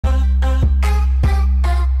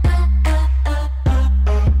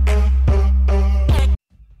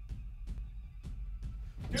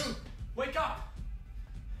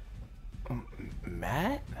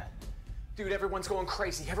Everyone's going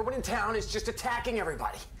crazy. Everyone in town is just attacking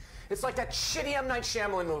everybody. It's like that shitty M. Night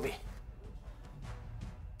Shyamalan movie.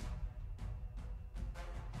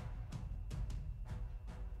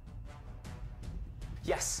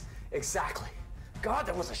 Yes, exactly. God,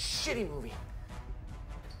 that was a shitty movie.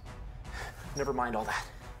 Never mind all that.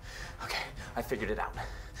 Okay, I figured it out.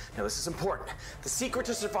 Now this is important. The secret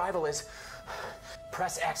to survival is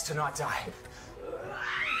press X to not die.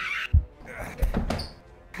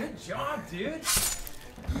 Good job, dude.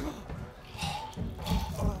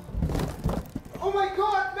 Oh my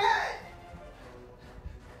God, Matt!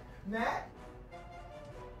 Matt?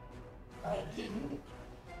 I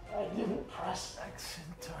didn't press X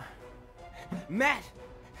in time. Matt!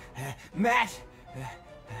 Matt!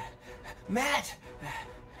 Matt!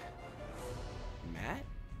 Matt?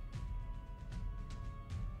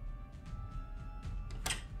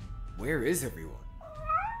 Where is everyone?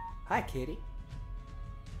 Hi, kitty.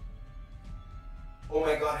 Oh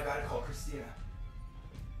my God, I gotta call Christina.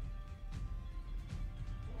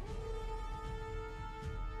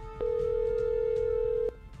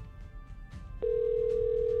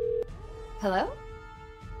 Hello?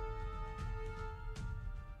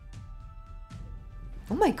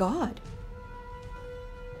 Oh my God.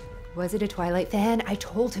 Was it a Twilight fan? I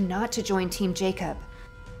told him not to join Team Jacob.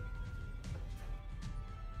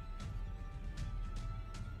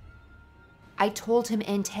 I told him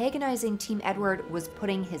antagonizing Team Edward was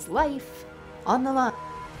putting his life on the line.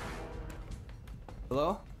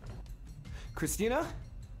 Hello? Christina?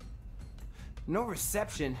 No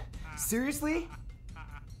reception. Seriously?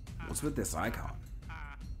 What's with this icon?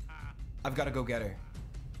 I've got to go get her.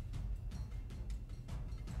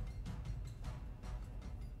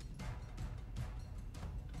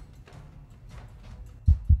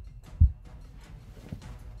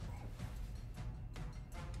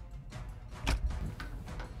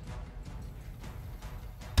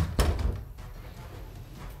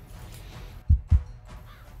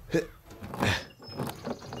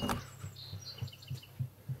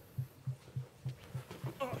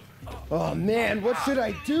 Oh man, what should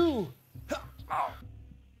I do?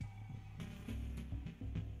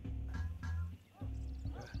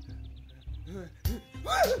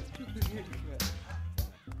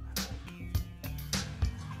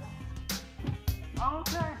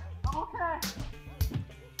 Okay.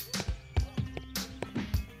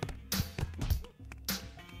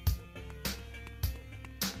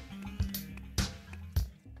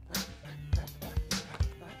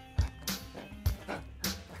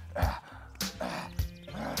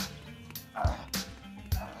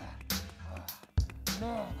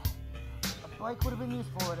 Man, a bike would have been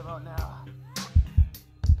useful right about now.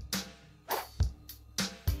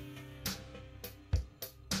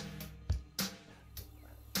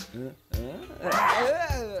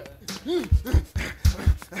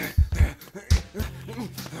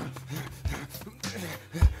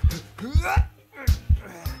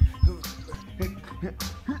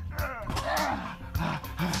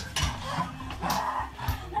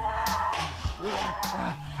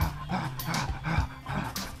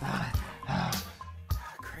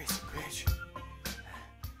 Crazy bitch.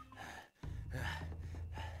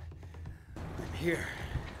 I'm here.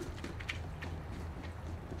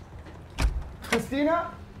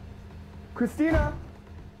 Christina? Christina?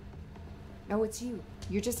 Oh, it's you.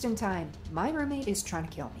 You're just in time. My roommate is trying to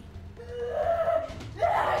kill me.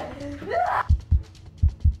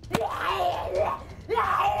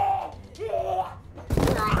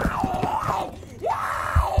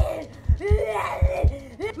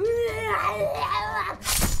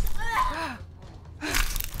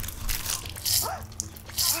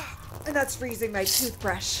 And that's freezing my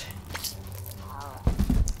toothbrush.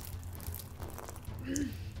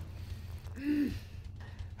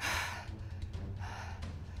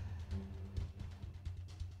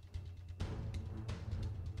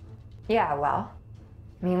 Yeah, well,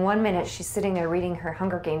 I mean, 1 minute she's sitting there reading her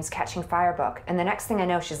Hunger Games Catching Fire book, and the next thing I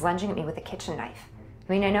know, she's lunging at me with a kitchen knife.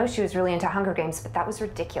 I mean, I know she was really into Hunger Games, but that was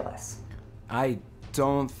ridiculous. I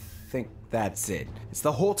don't think that's it. It's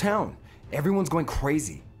the whole town. Everyone's going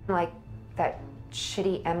crazy. Like that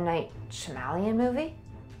shitty M. Night Shyamalan movie?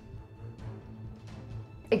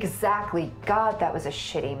 Exactly. God, that was a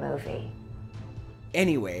shitty movie.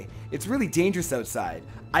 Anyway, it's really dangerous outside.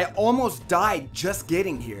 I almost died just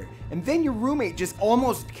getting here, and then your roommate just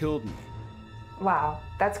almost killed me. Wow,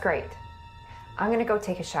 that's great. I'm gonna go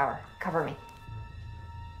take a shower. Cover me.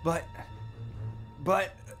 But...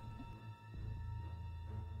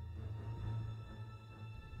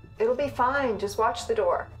 It'll be fine. Just watch the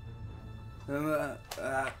door.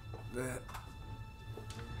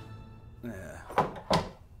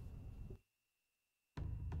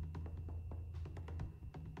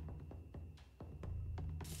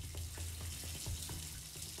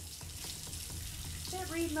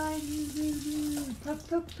 can't read my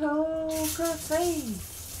poker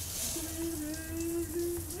face.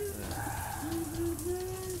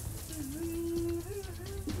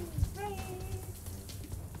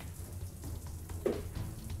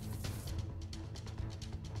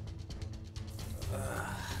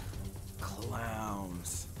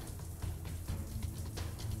 Clowns.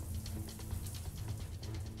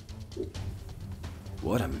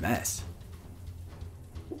 What a mess.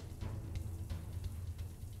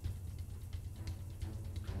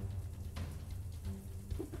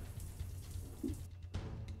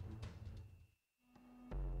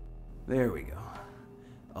 There we go.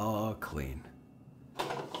 All clean.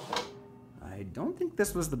 I don't think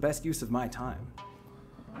this was the best use of my time.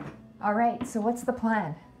 All right, so what's the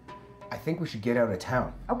plan? I think we should get out of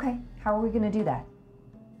town. Okay, how are we gonna do that?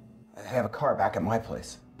 I have a car back at my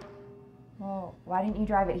place. Well, why didn't you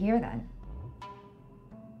drive it here then?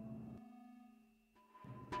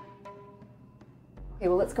 Okay,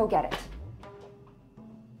 well, let's go get it.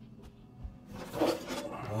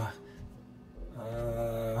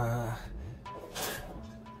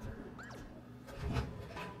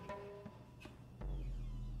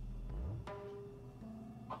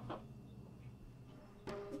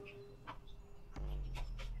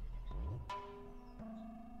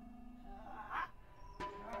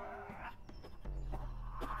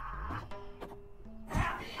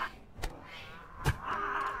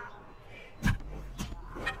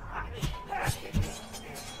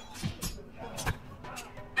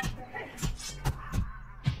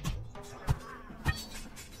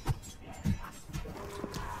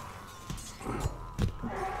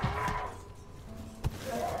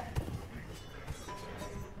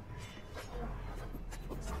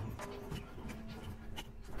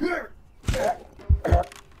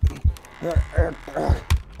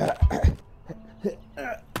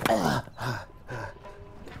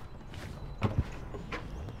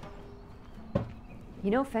 You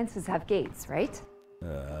know fences have gates, right?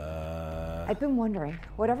 I've been wondering,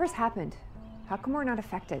 whatever's happened, how come we're not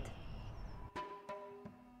affected?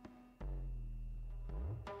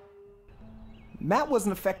 Matt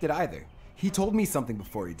wasn't affected either. He told me something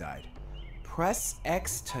before he died. Press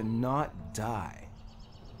X to not die.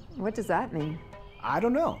 What does that mean? I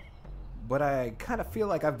don't know, but I kind of feel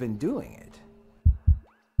like I've been doing it.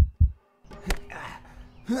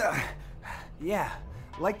 Yeah,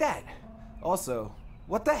 like that. Also,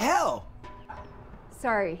 what the hell?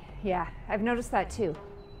 Sorry, yeah, I've noticed that too.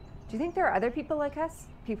 Do you think there are other people like us?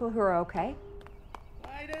 People who are okay?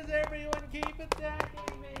 Why does everyone keep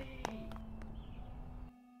attacking me?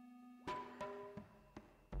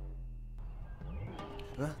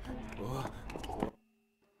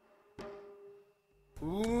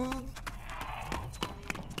 Ooh.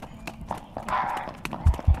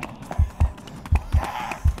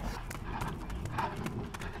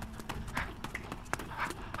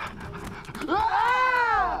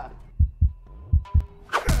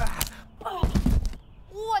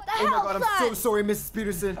 What the Oh my hell, god, I'm son? so sorry, Mrs.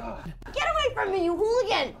 Peterson. Get away from me, you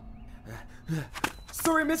hooligan!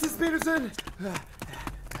 Sorry, Mrs. Peterson.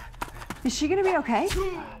 Is she gonna be okay?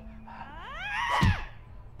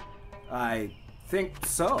 I think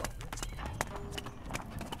so.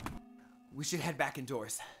 We should head back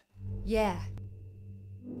indoors. Yeah.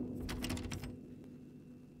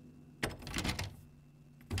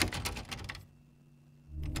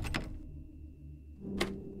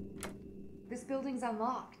 This building's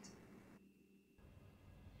unlocked.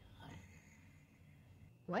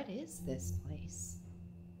 What is this place?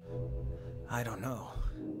 I don't know.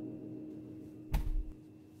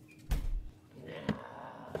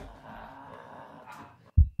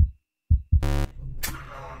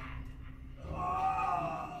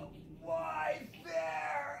 Why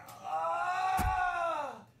there?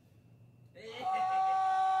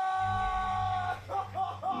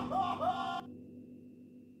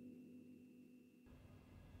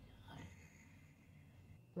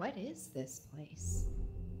 What is this place?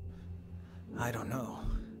 I don't know.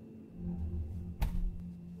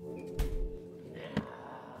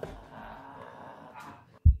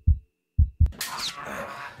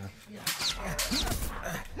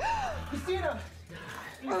 Christina!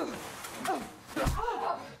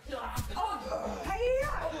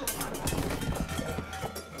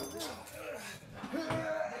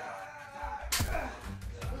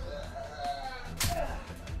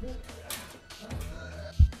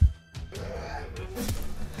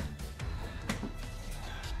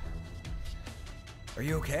 Are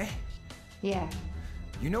you okay? Yeah,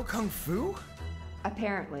 You know Kung Fu?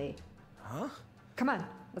 apparently. Huh? Come on,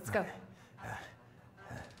 let's go.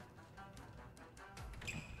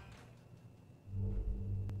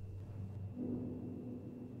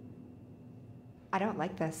 I don't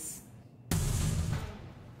like this.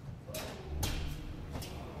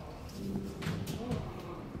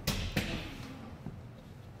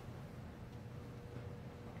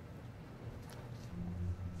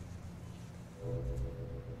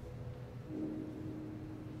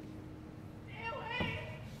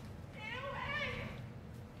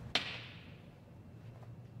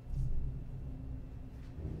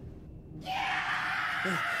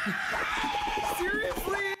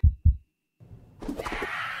 Seriously?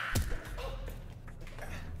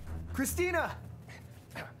 Christina!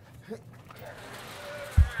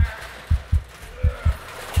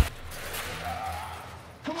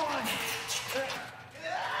 Come on!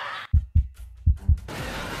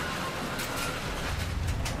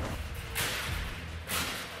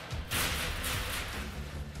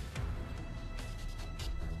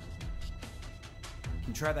 Can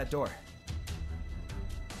you try that door?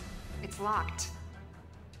 It's locked.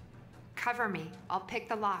 Cover me. I'll pick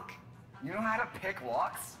the lock. You know how to pick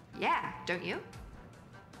locks? Yeah, don't you?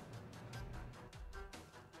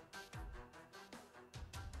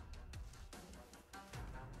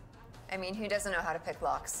 I mean, who doesn't know how to pick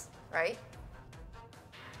locks, right?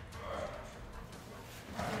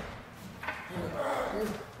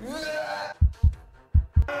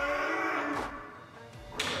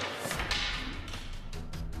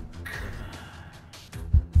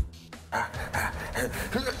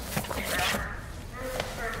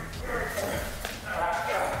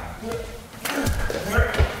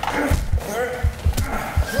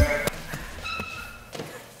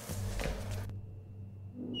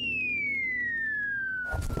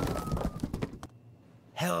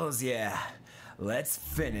 Hells yeah. Let's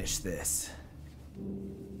finish this.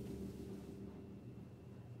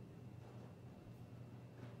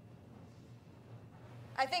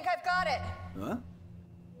 I think I've got it. Huh?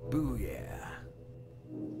 Booyah.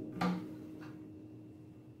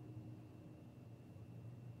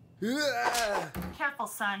 Careful,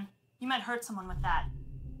 son. You might hurt someone with that.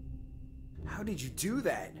 How did you do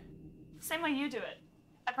that? Same way you do it.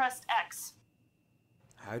 I pressed X.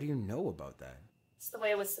 How do you know about that? It's the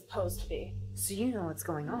way it was supposed to be. So you know what's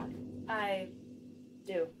going on. I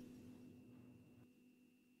do.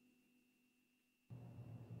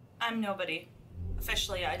 I'm nobody.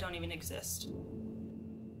 Officially, I don't even exist.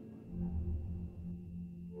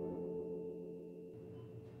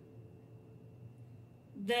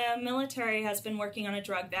 The military has been working on a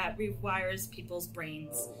drug that rewires people's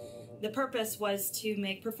brains. The purpose was to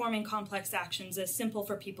make performing complex actions as simple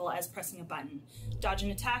for people as pressing a button. Dodge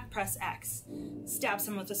an attack, press X. Stab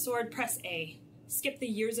someone with a sword, press A. Skip the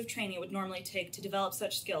years of training it would normally take to develop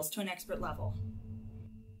such skills to an expert level.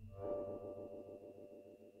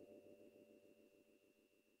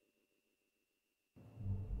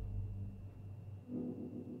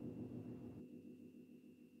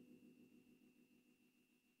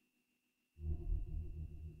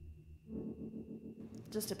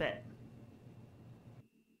 Just a bit.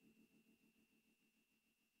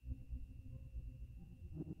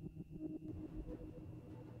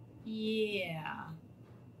 Yeah.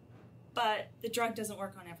 But the drug doesn't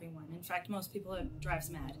work on everyone. In fact, most people it drives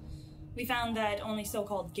mad. We found that only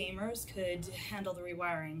so-called gamers could handle the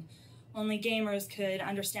rewiring. Only gamers could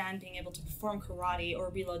understand being able to perform karate or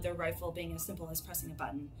reload their rifle being as simple as pressing a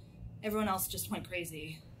button. Everyone else just went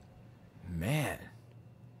crazy. Man.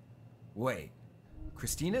 Wait.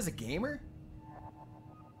 Christina's a gamer?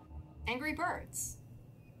 Angry Birds.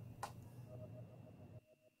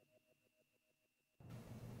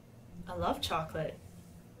 I love chocolate.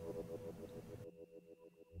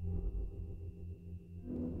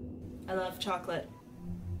 I love chocolate.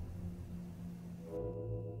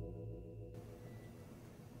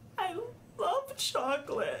 I love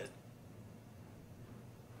chocolate.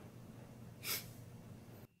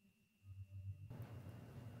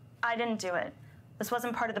 I didn't do it. This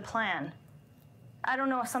wasn't part of the plan. I don't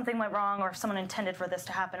know if something went wrong or if someone intended for this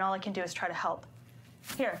to happen. All I can do is try to help.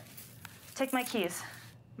 Here, take my keys.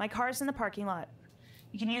 My car's in the parking lot.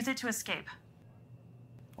 You can use it to escape.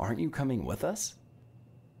 Aren't you coming with us?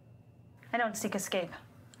 I don't seek escape.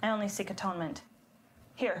 I only seek atonement.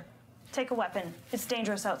 Here, take a weapon. It's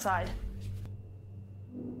dangerous outside.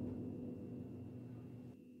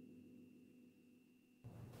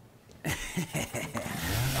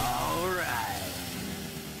 All right.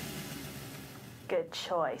 Good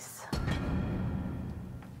choice.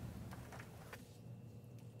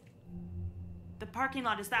 The parking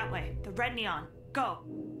lot is that way. The red neon. Go.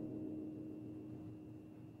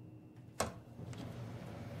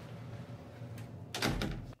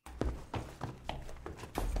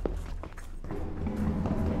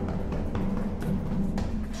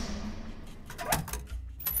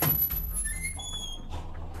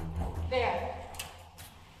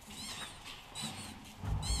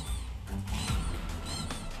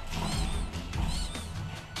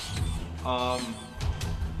 Hello?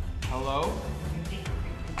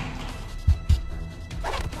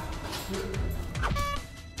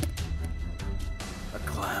 A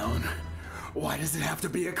clown? Why does it have to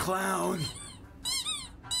be a clown?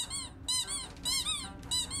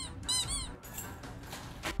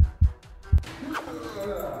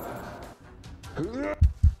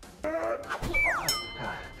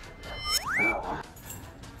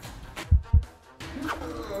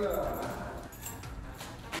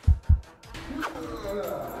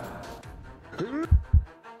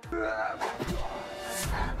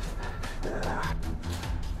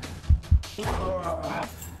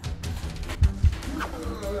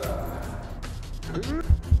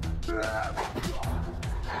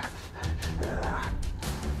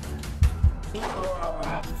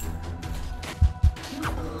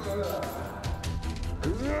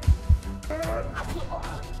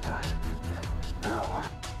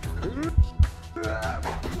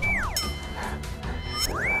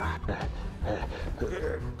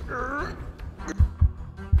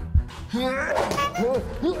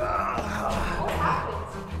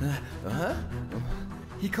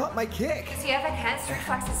 He caught my kick. Does he have enhanced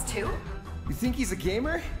reflexes too? You think he's a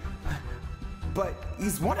gamer? But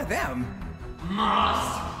he's one of them.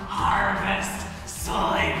 Must harvest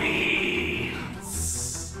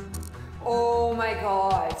soybeans. Oh my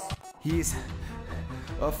god. He's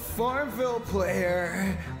a Farmville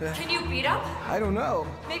player. Can you beat him? I don't know.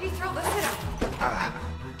 Maybe throw this at him.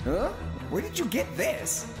 Huh? Where did you get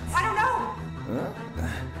this? I don't know.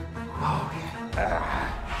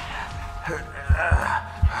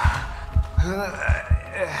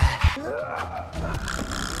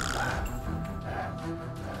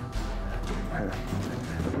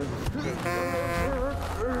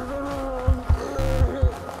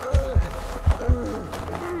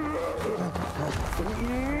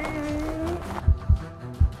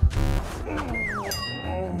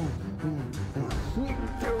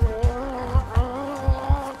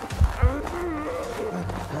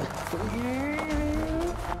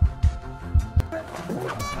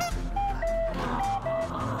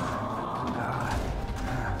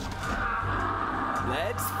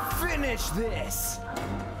 Let's finish this.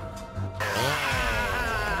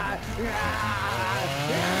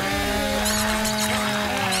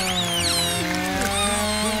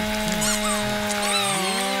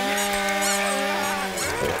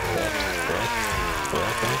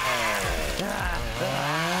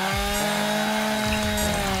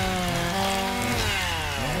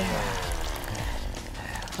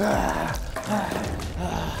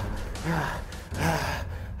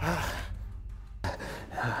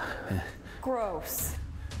 Gross.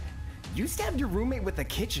 You stabbed your roommate with a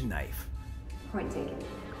kitchen knife. Point taken.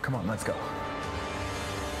 Come on, let's go.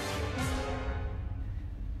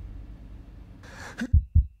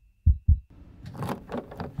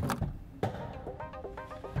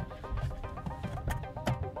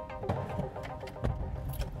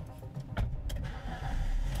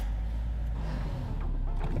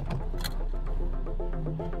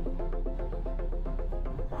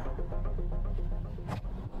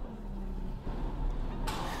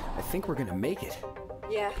 I think we're gonna make it.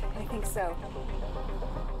 Yeah, I think so.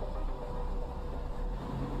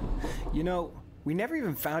 You know, we never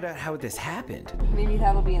even found out how this happened. Maybe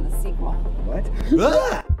that'll be in the sequel. What?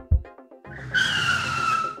 Ah!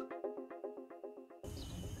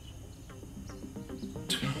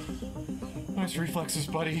 Nice reflexes,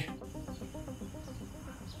 buddy.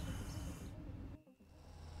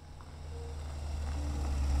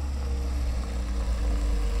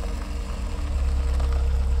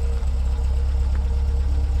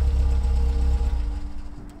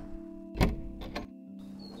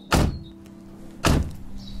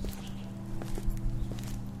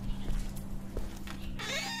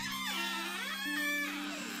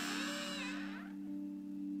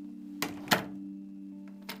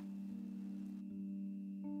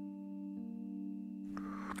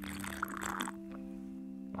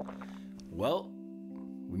 Well,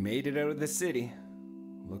 we made it out of the city.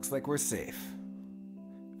 Looks like we're safe.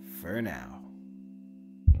 For now.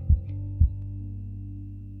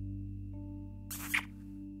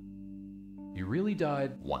 You really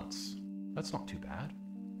died once. That's not too bad.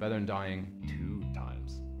 Better than dying 2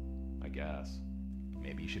 times, I guess.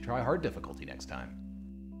 Maybe you should try hard difficulty next time.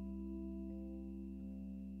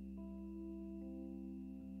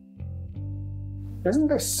 Isn't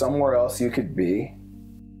there somewhere else you could be?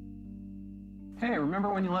 Hey,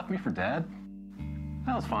 remember when you left me for dead?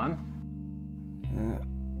 That was fun.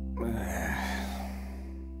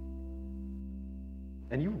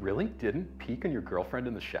 And you really didn't peek on your girlfriend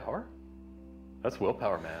in the shower? That's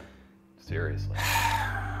willpower, man. Seriously.